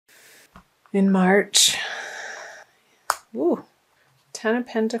in March. Ooh, Ten of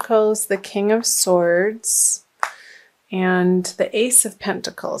Pentacles, the King of Swords, and the Ace of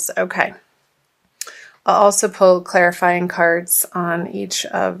Pentacles. Okay. I'll also pull clarifying cards on each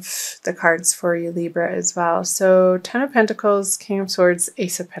of the cards for you, Libra, as well. So Ten of Pentacles, King of Swords,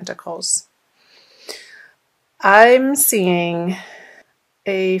 Ace of Pentacles. I'm seeing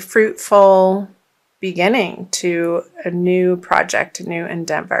a fruitful beginning to a new project, a new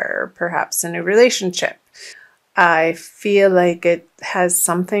endeavor, perhaps a new relationship. I feel like it has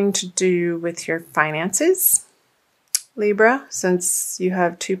something to do with your finances, Libra, since you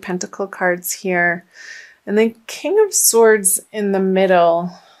have two Pentacle cards here. And then King of Swords in the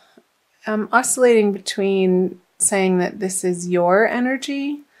middle. I'm oscillating between saying that this is your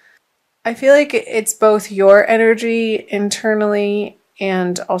energy. I feel like it's both your energy internally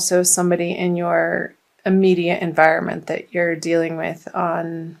and also somebody in your immediate environment that you're dealing with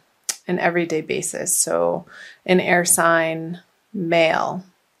on an everyday basis. So an air sign, male,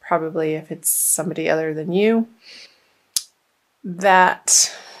 probably if it's somebody other than you,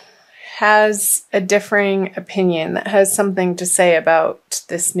 that has a differing opinion, that has something to say about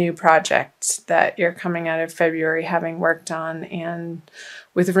this new project that you're coming out of February having worked on, and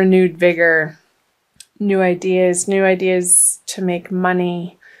with renewed vigor, new ideas to make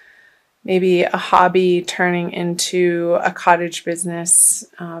money, maybe a hobby turning into a cottage business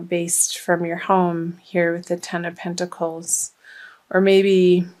based from your home here with the Ten of Pentacles. Or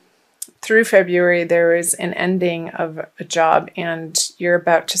maybe through February there was an ending of a job and you're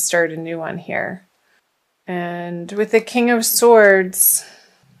about to start a new one here. And with the King of Swords,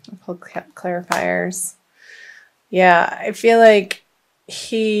 I'll pull clarifiers. Yeah, I feel like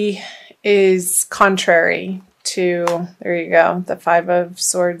he is contrary to, there you go, the Five of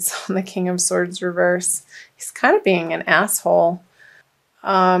Swords on the King of Swords reverse. He's kind of being an asshole.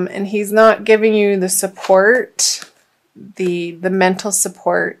 And he's not giving you the support, the mental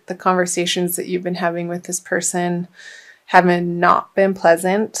support. The conversations that you've been having with this person have not been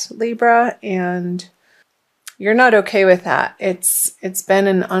pleasant, Libra, and you're not okay with that. It's been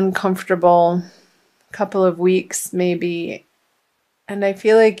an uncomfortable couple of weeks, maybe, and I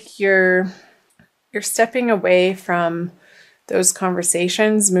feel like you're stepping away from those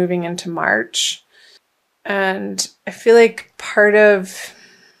conversations moving into March. And I feel like part of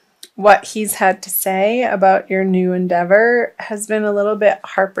what he's had to say about your new endeavor has been a little bit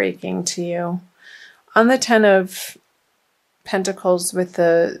heartbreaking to you. On the Ten of Pentacles with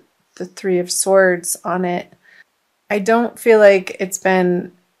the Three of Swords on it, I don't feel like it's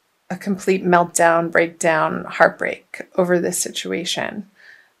been a complete meltdown, breakdown, heartbreak over this situation.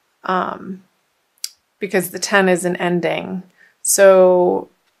 Because the 10 is an ending. So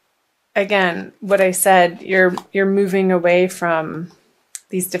again, what I said, you're moving away from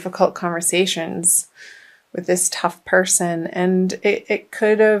these difficult conversations with this tough person, and it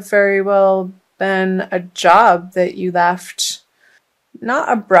could have very well been a job that you left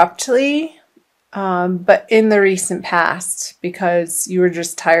not abruptly, but in the recent past because you were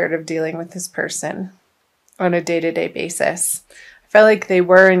just tired of dealing with this person on a day-to-day basis. I felt like they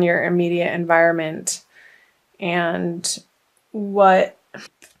were in your immediate environment, and what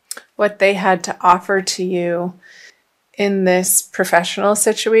they had to offer to you in this professional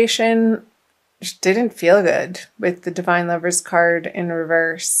situation just didn't feel good with the Divine Lovers card in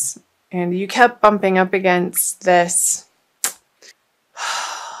reverse. And you kept bumping up against this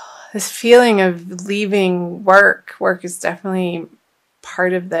feeling of leaving work. Work is definitely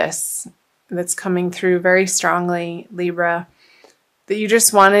part of this that's coming through very strongly, Libra. That you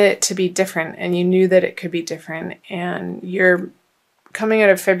just wanted it to be different, and you knew that it could be different. And you're coming out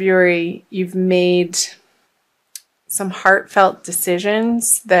of February, you've made some heartfelt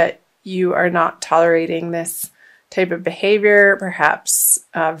decisions that you are not tolerating this type of behavior, perhaps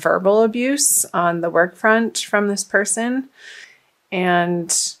verbal abuse on the work front from this person.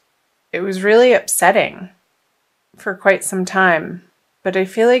 And it was really upsetting for quite some time. But I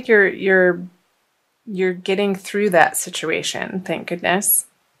feel like you're getting through that situation, thank goodness.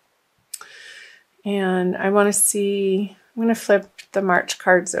 And I want to see, I'm going to flip the March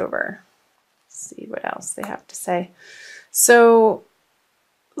cards over. See what else they have to say. So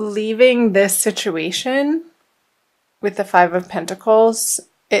leaving this situation with the Five of Pentacles,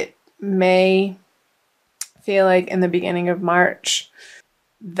 it may feel like in the beginning of March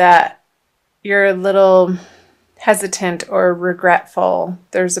that you're a little hesitant or regretful.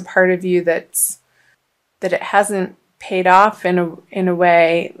 There's a part of you that it hasn't paid off in a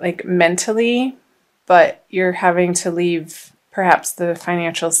way, like mentally, but you're having to leave perhaps the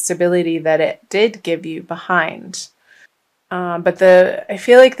financial stability that it did give you behind. But I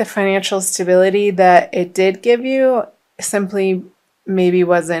feel like the financial stability that it did give you simply maybe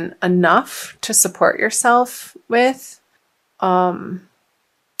wasn't enough to support yourself with, or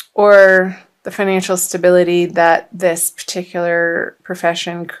the financial stability that this particular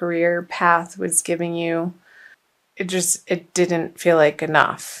profession, career path was giving you, it didn't feel like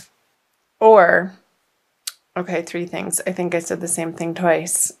enough. Or, okay, three things. I think I said the same thing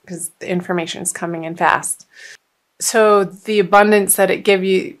twice because the information is coming in fast. So the abundance that it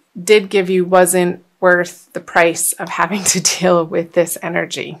did give you wasn't worth the price of having to deal with this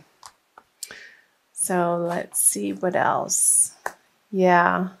energy. So let's see what else.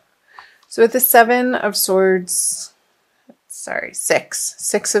 Yeah. So with the Seven of Swords,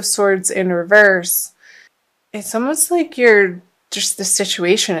 Six of Swords in reverse, it's almost like the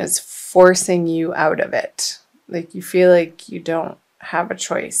situation is forcing you out of it. Like you feel like you don't have a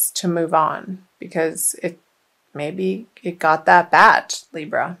choice to move on because maybe it got that bad,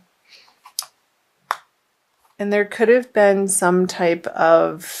 Libra. And there could have been some type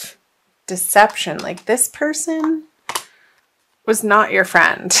of deception. Like this person was not your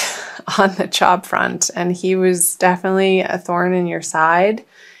friend on the job front, and he was definitely a thorn in your side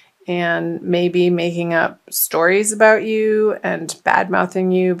and maybe making up stories about you and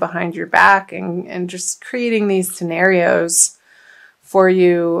bad-mouthing you behind your back and just creating these scenarios for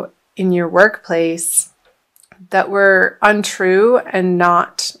you in your workplace that were untrue and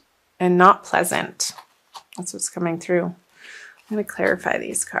not pleasant. That's what's coming through. I'm going to clarify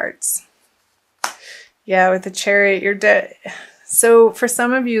these cards. Yeah, with the Chariot, you're dead. So for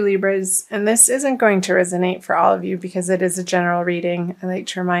some of you Libras, and this isn't going to resonate for all of you because it is a general reading. I like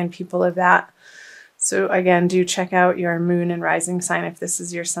to remind people of that. So again, do check out your moon and rising sign if this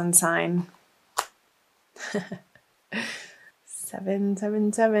is your sun sign.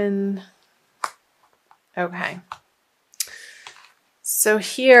 777. Okay. So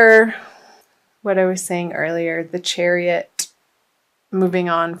here, what I was saying earlier, the Chariot moving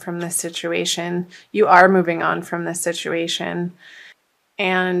on from this situation. You are moving on from this situation,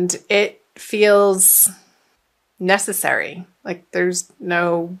 and it feels necessary. Like there's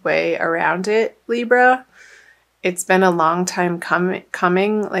no way around it, Libra. It's been a long time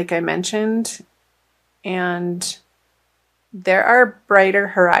coming, like I mentioned, and there are brighter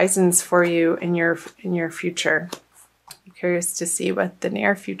horizons for you in your future. I'm curious to see what the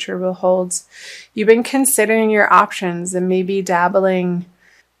near future will hold. You've been considering your options and maybe dabbling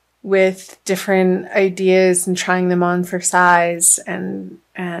with different ideas and trying them on for size, and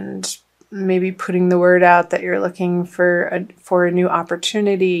maybe putting the word out that you're looking for a new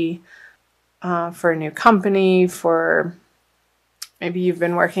opportunity, for a new company, for maybe you've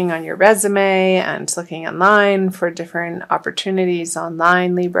been working on your resume and looking online for different opportunities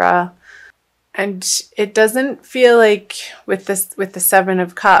online, Libra. And it doesn't feel like with the Seven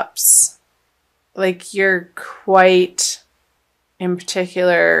of Cups, like you're quite, in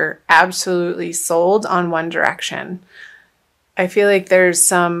particular, absolutely sold on one direction. I feel like there's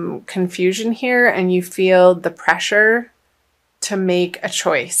some confusion here and you feel the pressure to make a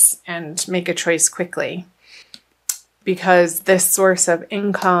choice and make a choice quickly. Because this source of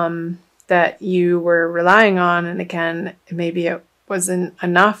income that you were relying on, and again, maybe it wasn't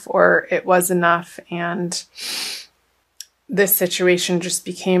enough or it was enough, and this situation just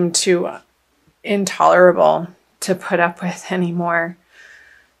became too intolerable to put up with anymore.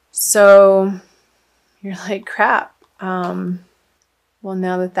 So you're like, crap. Well,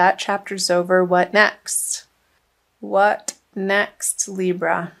 now that chapter's over, what next? What next,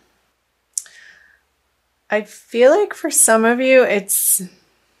 Libra? I feel like for some of you,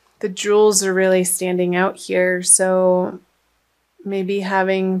 the jewels are really standing out here. So maybe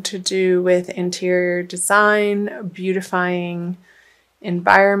having to do with interior design, beautifying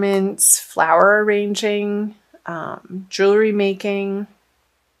environments, flower arranging, jewelry making,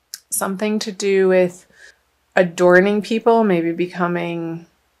 something to do with adorning people, maybe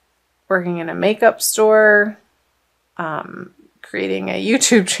working in a makeup store, creating a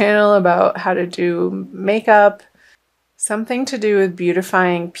YouTube channel about how to do makeup, something to do with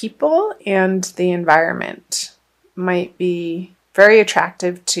beautifying people and the environment might be very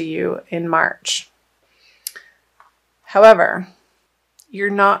attractive to you in March. However, you're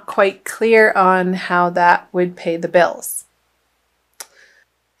not quite clear on how that would pay the bills.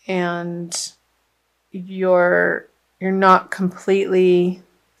 And you're not completely,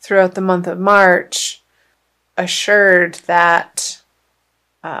 throughout the month of March, assured that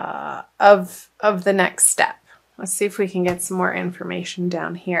of the next step. Let's see if we can get some more information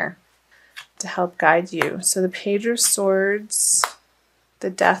down here to help guide you. So the Page of Swords, the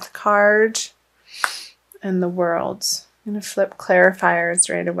Death card, and the World. I'm going to flip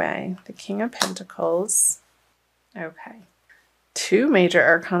clarifiers right away. The King of Pentacles. Okay. 2 major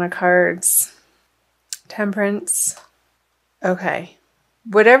arcana cards. Temperance. Okay.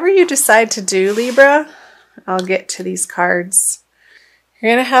 Whatever you decide to do, Libra, I'll get to these cards.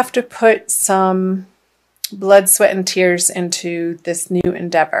 You're going to have to put some blood, sweat, and tears into this new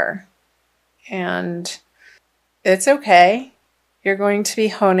endeavor. And it's okay. You're going to be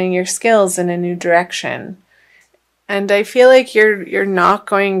honing your skills in a new direction. And I feel like you're not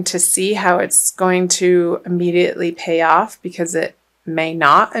going to see how it's going to immediately pay off, because it may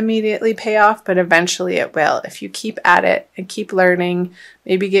not immediately pay off, but eventually it will. If you keep at it and keep learning,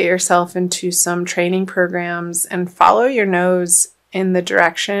 maybe get yourself into some training programs and follow your nose in the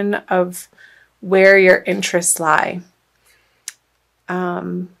direction of where your interests lie.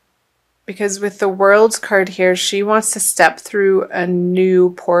 Because with the World's card here, she wants to step through a new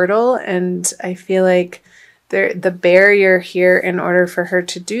portal, and I feel like the barrier here, in order for her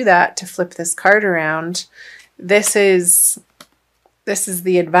to do that, to flip this card around, this is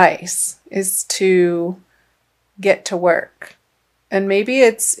the advice, is to get to work. And maybe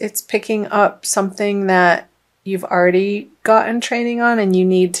it's picking up something that you've already gotten training on and you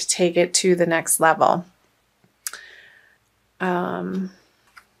need to take it to the next level.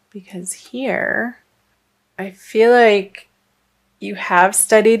 Because here, I feel like you have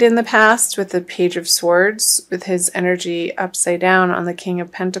studied in the past with the Page of Swords, with his energy upside down on the King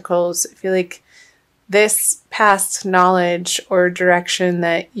of Pentacles. I feel like this past knowledge or direction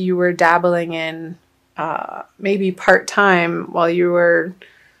that you were dabbling in, maybe part-time, while you were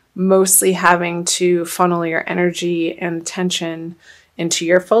mostly having to funnel your energy and attention into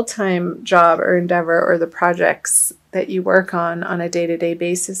your full-time job or endeavor, or the projects that you work on a day-to-day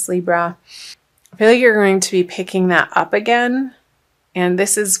basis, Libra. I feel like you're going to be picking that up again. And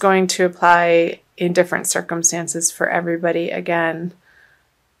this is going to apply in different circumstances for everybody again.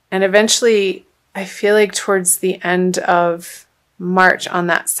 And eventually, I feel like towards the end of March, on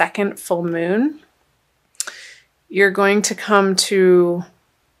that second full moon, you're going to come to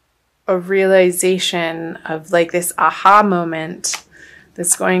a realization of like this aha moment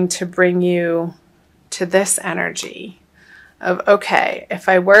that's going to bring you to this energy of, okay, if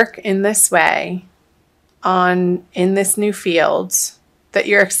I work in this way in this new field that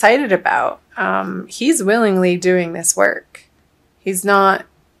you're excited about, he's willingly doing this work. He's not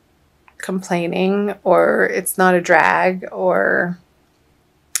complaining, or it's not a drag, or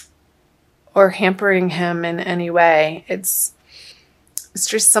hampering him in any way. It's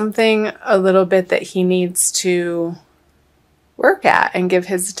just something a little bit that he needs to work at and give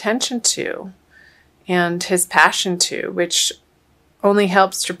his attention to and his passion to, which only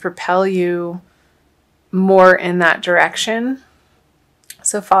helps to propel you more in that direction.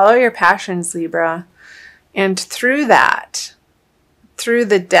 So follow your passions, Libra. And through that, through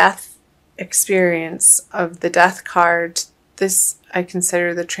the death experience of the Death card, this I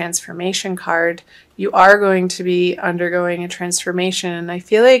consider the transformation card. You are going to be undergoing a transformation. And I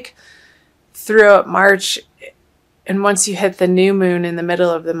feel like throughout March, and once you hit the new moon in the middle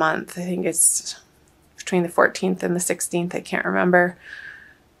of the month, I think it's between the 14th and the 16th, I can't remember.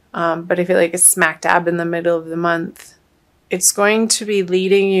 But I feel like it's smack dab in the middle of the month. It's going to be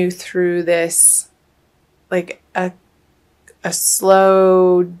leading you through this, like a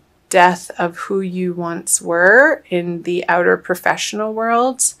slow death of who you once were in the outer professional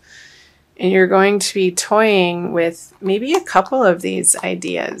world. And you're going to be toying with maybe a couple of these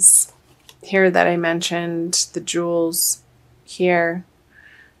ideas here that I mentioned, the jewels here,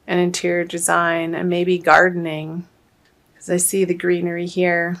 and interior design, and maybe gardening, because I see the greenery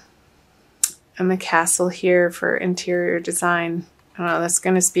here and the castle here for interior design. I don't know, that's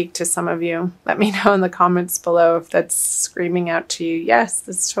going to speak to some of you. Let me know in the comments below if that's screaming out to you. Yes,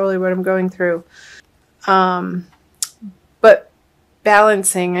 that's totally what I'm going through. But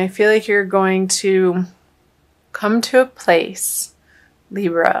balancing, I feel like you're going to come to a place,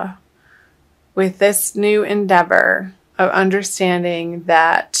 Libra, with this new endeavor of understanding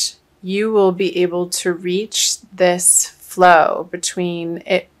that you will be able to reach this flow between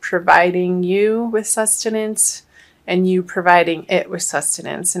it providing you with sustenance and you providing it with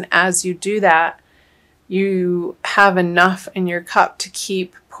sustenance. And as you do that, you have enough in your cup to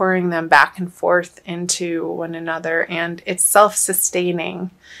keep pouring them back and forth into one another, and it's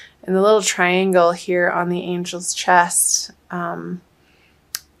self-sustaining. And the little triangle here on the angel's chest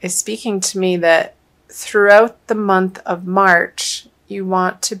is speaking to me that throughout the month of March, you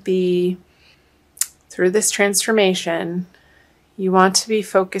want to be, through this transformation, you want to be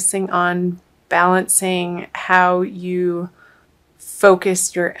focusing on balancing how you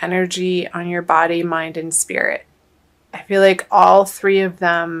focus your energy on your body, mind, and spirit. I feel like all three of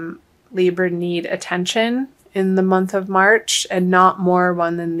them, Libra, need attention in the month of March, and not more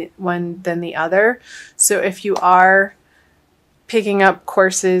one than the other. So if you are picking up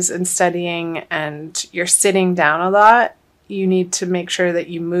courses and studying and you're sitting down a lot, you need to make sure that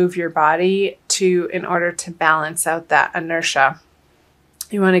you move your body in order to balance out that inertia.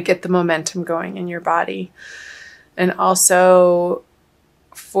 You want to get the momentum going in your body. And also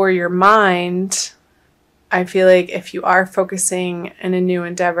for your mind, I feel like if you are focusing in a new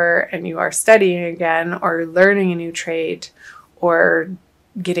endeavor and you are studying again or learning a new trade or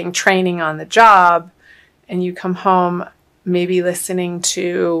getting training on the job, and you come home, maybe listening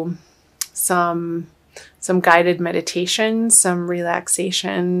to some guided meditation, some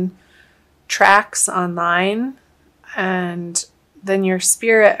relaxation tracks online. And then your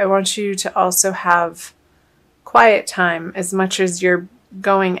spirit, I want you to also have quiet time as much as you're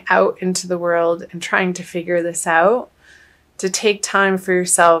going out into the world and trying to figure this out, to take time for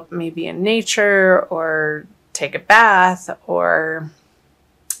yourself, maybe in nature, or take a bath, or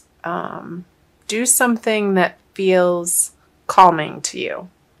do something that feels calming to you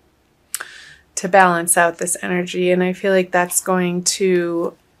to balance out this energy. And I feel like that's going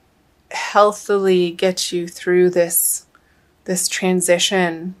to healthily get you through this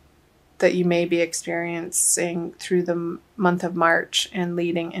transition that you may be experiencing through the month of March and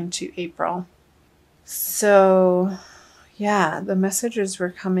leading into April. So yeah, the messages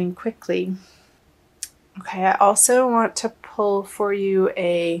were coming quickly. Okay, I also want to pull for you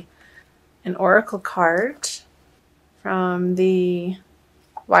an oracle card from the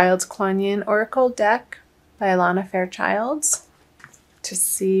Wild Kuan Yin Oracle deck by Alana Fairchild to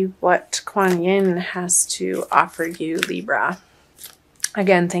see what Kuan Yin has to offer you, Libra.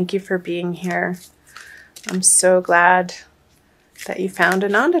 Again, thank you for being here. I'm so glad that you found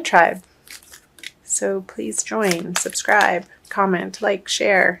Ananda Tribe. So please join, subscribe, comment, like,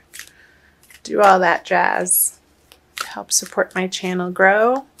 share, do all that jazz to help support my channel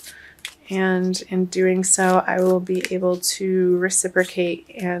grow. And in doing so, I will be able to reciprocate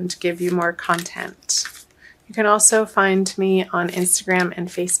and give you more content. You can also find me on Instagram and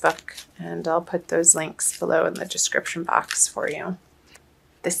Facebook, and I'll put those links below in the description box for you.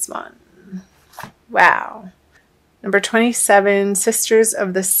 This one. Wow. Number 27, Sisters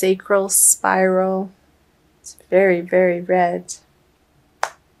of the Sacral Spiral. It's very, very red.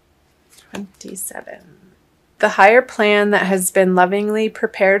 27. The higher plan that has been lovingly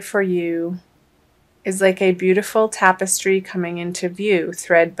prepared for you is like a beautiful tapestry coming into view,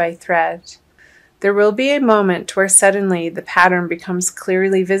 thread by thread. There will be a moment where suddenly the pattern becomes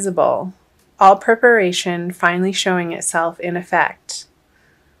clearly visible, all preparation finally showing itself in effect.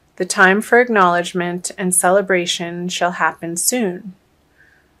 The time for acknowledgement and celebration shall happen soon.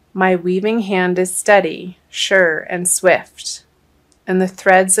 My weaving hand is steady, sure, and swift, and the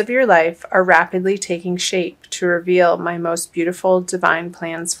threads of your life are rapidly taking shape to reveal my most beautiful divine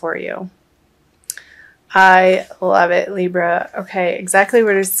plans for you. I love it, Libra. Okay, exactly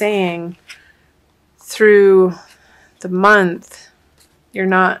what it's saying. Through the month,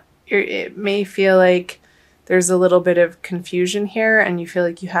 it may feel like there's a little bit of confusion here and you feel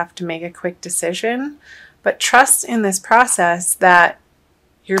like you have to make a quick decision, but trust in this process that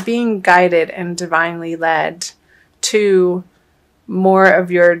you're being guided and divinely led to more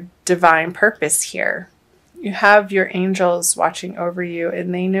of your divine purpose here. You have your angels watching over you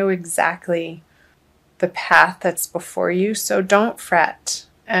and they know exactly the path that's before you, so don't fret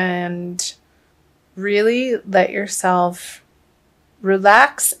and really let yourself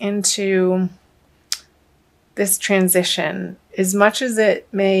relax into this transition. As much as it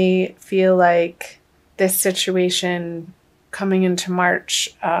may feel like this situation coming into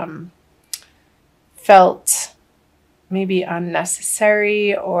March felt maybe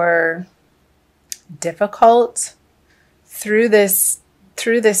unnecessary or difficult, through this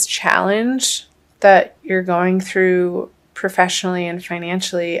challenge that you're going through professionally and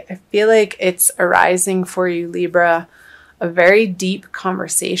financially, I feel like it's arising for you, Libra, a very deep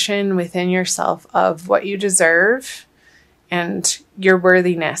conversation within yourself of what you deserve and your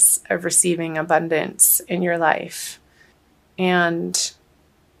worthiness of receiving abundance in your life. And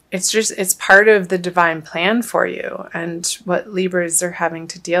it's part of the divine plan for you and what Libras are having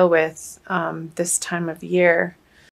to deal with this time of year.